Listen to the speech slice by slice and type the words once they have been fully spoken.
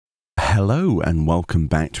Hello and welcome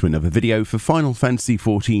back to another video for Final Fantasy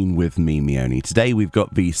XIV with me, Meoni. Today we've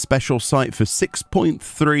got the special site for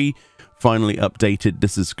 6.3 finally updated.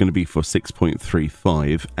 This is going to be for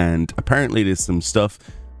 6.35 and apparently there's some stuff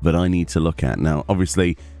that I need to look at. Now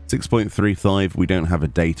obviously 6.35 we don't have a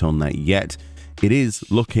date on that yet. It is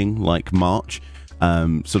looking like March,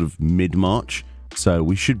 sort of mid-March, so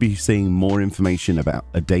we should be seeing more information about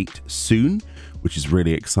a date soon, which is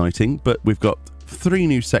really exciting. But we've got 3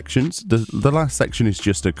 new sections. The last section is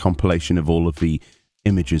just a compilation of all of the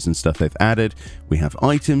images and stuff they've added. We have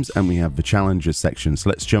items and we have the challenges section. So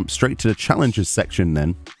let's jump straight to the challenges section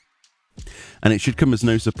then. And it should come as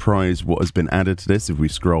no surprise what has been added to this if we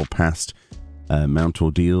scroll past Mount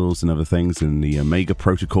Ordeals and other things in the Omega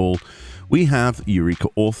Protocol. We have Eureka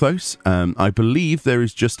Orthos. I believe there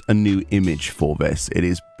is just a new image for this. It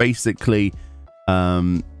is basically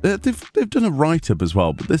they've done a write-up as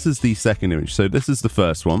well, but this is the second image. So this is the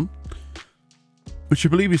first one, which I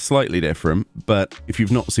believe is slightly different, but if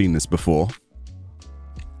you've not seen this before,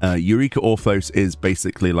 Eureka Orthos is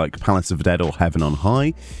basically like Palace of the Dead or Heaven on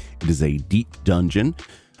High. It is a deep dungeon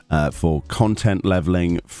for content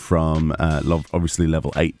leveling from obviously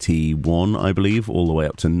level 81, I believe, all the way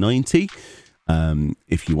up to 90.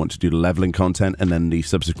 If you want to do the leveling content, and then the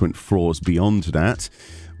subsequent floors beyond that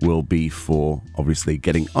will be for obviously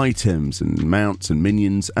getting items and mounts and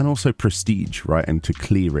minions and also prestige, right? And to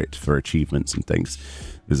clear it for achievements and things.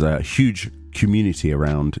 There's a huge community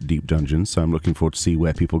around deep dungeons, so I'm looking forward to see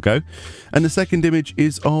where people go. And the second image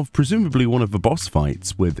is of presumably one of the boss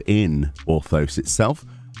fights within Orthos itself,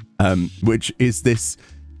 which is this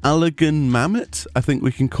Allagan Mammoth, I think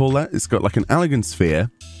we can call that. It's got like an Allagan sphere.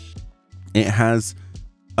 It has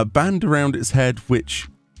a band around its head which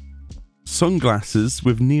sunglasses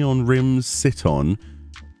with neon rims sit on,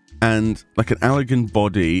 and like an Allagan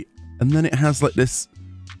body, and then it has like this,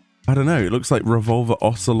 I don't know, it looks like Revolver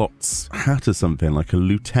Ocelot's hat or something, like a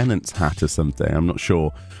lieutenant's hat or something. I'm not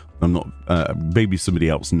sure. I'm not, maybe somebody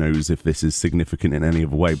else knows if this is significant in any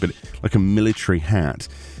other way, but like a military hat.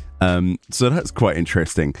 So that's quite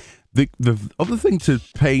interesting. The other thing to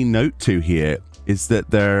pay note to here is that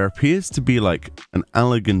there appears to be like an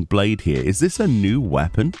Allagan blade here. Is this a new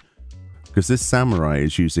weapon? Because this samurai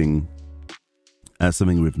is using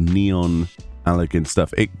something with neon Allagan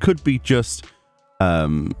stuff. It could be just,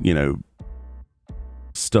 you know,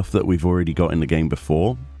 stuff that we've already got in the game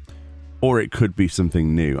before, or it could be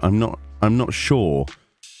something new. I'm not sure.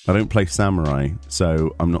 I don't play samurai,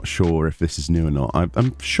 so I'm not sure if this is new or not.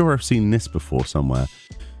 I'm sure I've seen this before somewhere.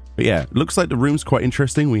 But yeah, it looks like the room's quite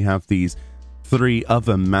interesting. We have these 3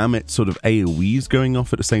 other mammoth sort of AoEs going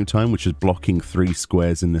off at the same time, which is blocking 3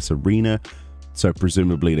 squares in this arena. So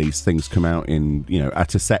presumably these things come out in, you know,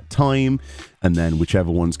 at a set time, and then whichever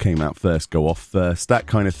ones came out first go off first, that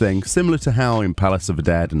kind of thing. Similar to how in Palace of the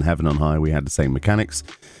Dead and Heaven on High we had the same mechanics.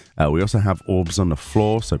 We also have orbs on the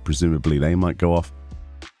floor, so presumably they might go off.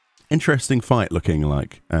 Interesting fight looking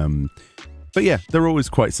like. But yeah, they're always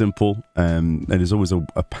quite simple. And there's always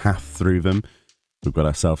a path through them. We've got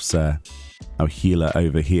ourselves our healer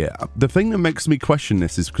over here. The thing that makes me question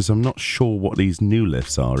this is because I'm not sure what these new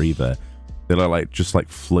lifts are either. They're like just like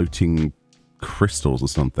floating crystals or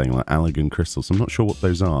something, like Allagan crystals. I'm not sure what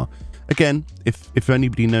those are. Again, if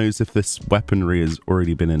anybody knows if this weaponry has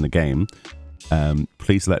already been in the game,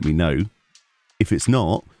 please let me know. If it's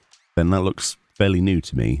not, then that looks fairly new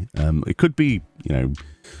to me. It could be, you know,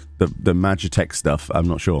 the Magitech stuff. I'm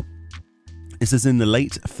not sure. This is in the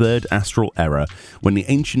late 3rd Astral Era, when the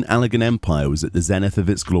ancient Allagan Empire was at the zenith of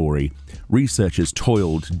its glory. Researchers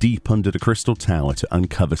toiled deep under the Crystal Tower to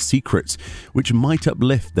uncover secrets which might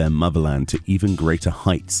uplift their motherland to even greater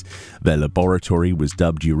heights. Their laboratory was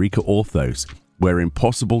dubbed Eureka Orthos, where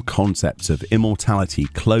impossible concepts of immortality,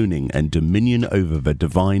 cloning, and dominion over the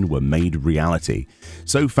divine were made reality.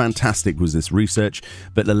 So fantastic was this research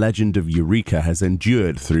that the legend of Eureka has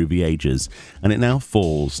endured through the ages, and it now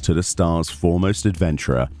falls to the star's foremost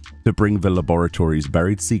adventurer to bring the laboratory's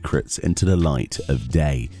buried secrets into the light of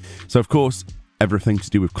day. So of course, everything to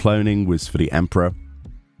do with cloning was for the Emperor,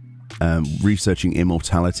 researching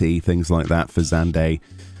immortality, things like that for Xande.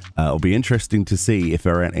 It'll be interesting to see if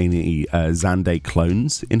there are any Xande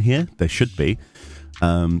clones in here. There should be.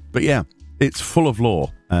 But yeah, it's full of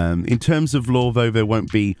lore. In terms of lore, though, there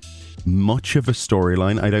won't be much of a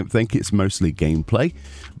storyline. I don't think. It's mostly gameplay,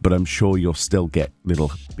 but I'm sure you'll still get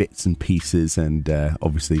little bits and pieces, and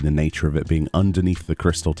obviously the nature of it being underneath the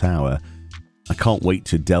Crystal Tower. I can't wait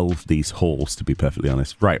to delve these halls, to be perfectly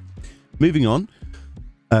honest. Right, moving on.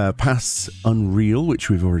 Past Unreal, which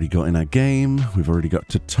we've already got in our game. We've already got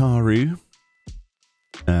Tataru.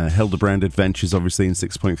 Hildebrand Adventures, obviously, in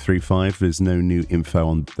 6.35. There's no new info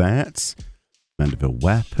on that. Mandeville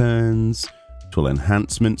Weapons. Tool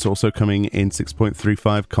enhancements also coming in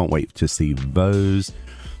 6.35. Can't wait to see those.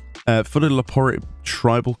 For the Lopporits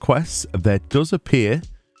tribal quests, there does appear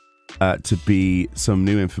to be some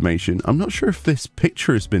new information. I'm not sure if this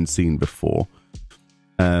picture has been seen before.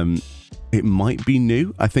 It might be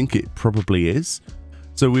new. I think it probably is.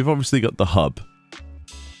 So we've obviously got the hub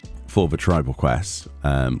for the tribal quests,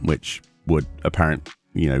 which would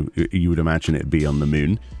you would imagine it'd be on the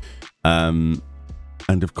moon.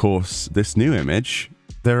 And of course, this new image,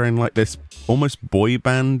 they're in like this almost boy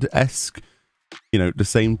band-esque, the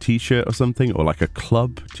same t-shirt or something, or like a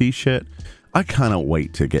club t-shirt. I cannot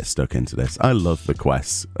wait to get stuck into this. I love the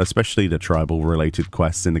quests, especially the tribal related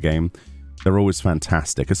quests in the game. They're always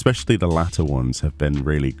fantastic, especially the latter ones have been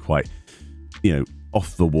really quite,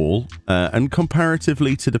 off the wall. And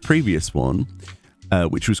comparatively to the previous one,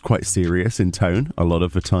 which was quite serious in tone a lot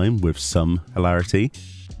of the time with some hilarity,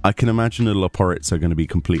 I can imagine the Lopporits are going to be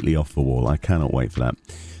completely off the wall. I cannot wait for that.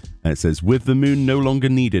 It says, with the moon no longer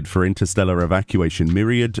needed for interstellar evacuation,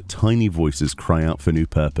 myriad tiny voices cry out for new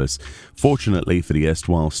purpose. Fortunately for the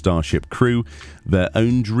erstwhile Starship crew, their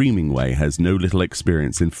own dreaming way has no little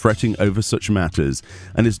experience in fretting over such matters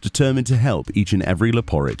and is determined to help each and every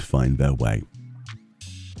Lopporit find their way.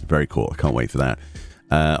 Very cool. I can't wait for that.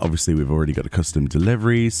 Obviously, we've already got the custom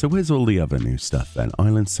deliveries. So where's all the other new stuff then?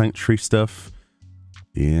 Island Sanctuary stuff.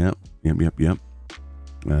 Yep.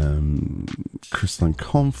 Crystalline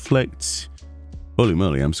Conflict. Holy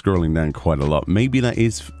moly, I'm scrolling down quite a lot. Maybe that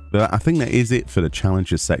is, I think that is it for the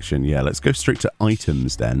challenges section. Yeah, let's go straight to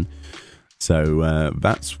items then. So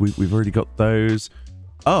we've already got those.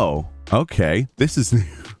 Oh, okay. This is new.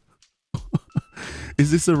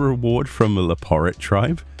 Is this a reward from a Lopporit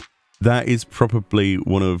tribe? That is probably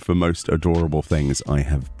one of the most adorable things I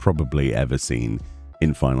have probably ever seen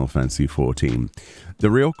in Final Fantasy XIV. The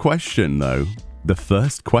real question, though, the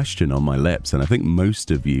first question on my lips, and I think most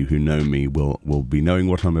of you who know me will be knowing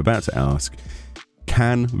what I'm about to ask,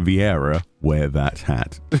 can Viera wear that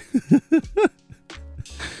hat?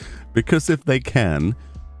 Because if they can,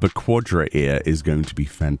 the Quadra ear is going to be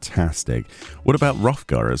fantastic. What about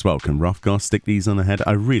Hrothgar as well? Can Hrothgar stick these on the head?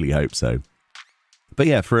 I really hope so. But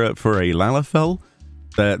yeah, for a Lalafell,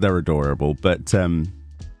 they're adorable. But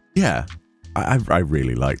yeah, I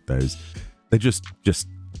really like those. They're just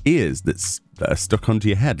ears that are stuck onto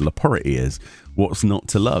your head. Lopporit ears. What's not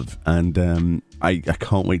to love? And I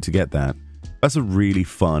can't wait to get that. That's a really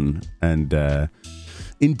fun and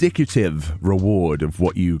indicative reward of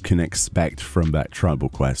what you can expect from that tribal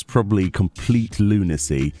quest. Probably complete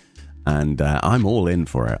lunacy. And I'm all in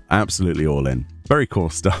for it. Absolutely all in. Very cool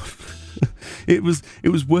stuff. It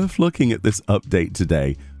was worth looking at this update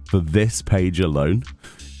today for this page alone.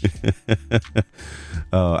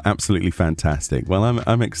 Oh, absolutely fantastic. Well,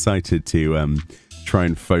 I'm excited to try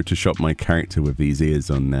and Photoshop my character with these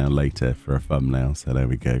ears on now later for a thumbnail. So there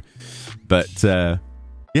we go. But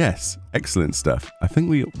yes, excellent stuff. I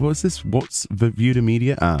think what's the view to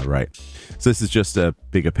media? Ah, right. So this is just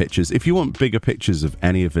bigger pictures. If you want bigger pictures of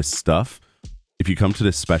any of this stuff, if you come to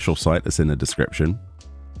this special site that's in the description,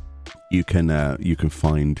 you can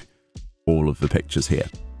find all of the pictures here.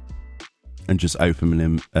 And just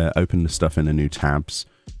open the stuff in the new tabs.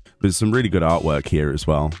 There's some really good artwork here as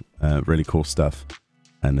well. Really cool stuff.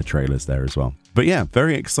 And the trailers there as well. But yeah,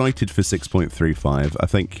 very excited for 6.35. I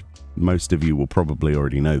think most of you will probably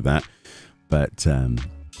already know that. But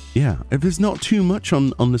yeah, if there's not too much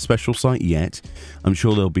on the special site yet, I'm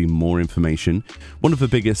sure there'll be more information. One of the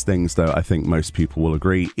biggest things, though, I think most people will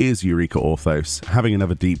agree, is Eureka Orthos. Having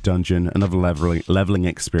another deep dungeon, another leveling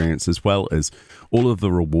experience, as well as all of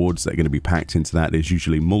the rewards that are going to be packed into that. There's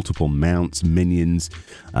usually multiple mounts, minions,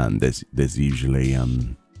 and there's usually,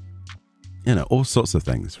 all sorts of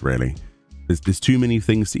things, really. There's too many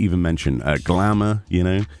things to even mention. Glamour,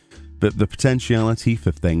 the potentiality for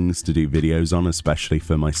things to do videos on, especially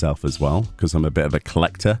for myself as well, because I'm a bit of a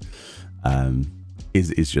collector,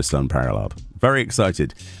 is just unparalleled. Very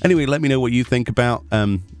excited. Anyway, let me know what you think about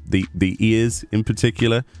the ears in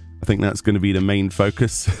particular. I think that's going to be the main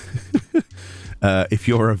focus. If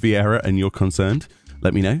you're a Viera and you're concerned,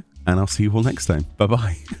 let me know, and I'll see you all next time.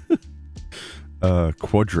 Bye-bye.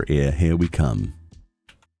 Quadra ear, here we come.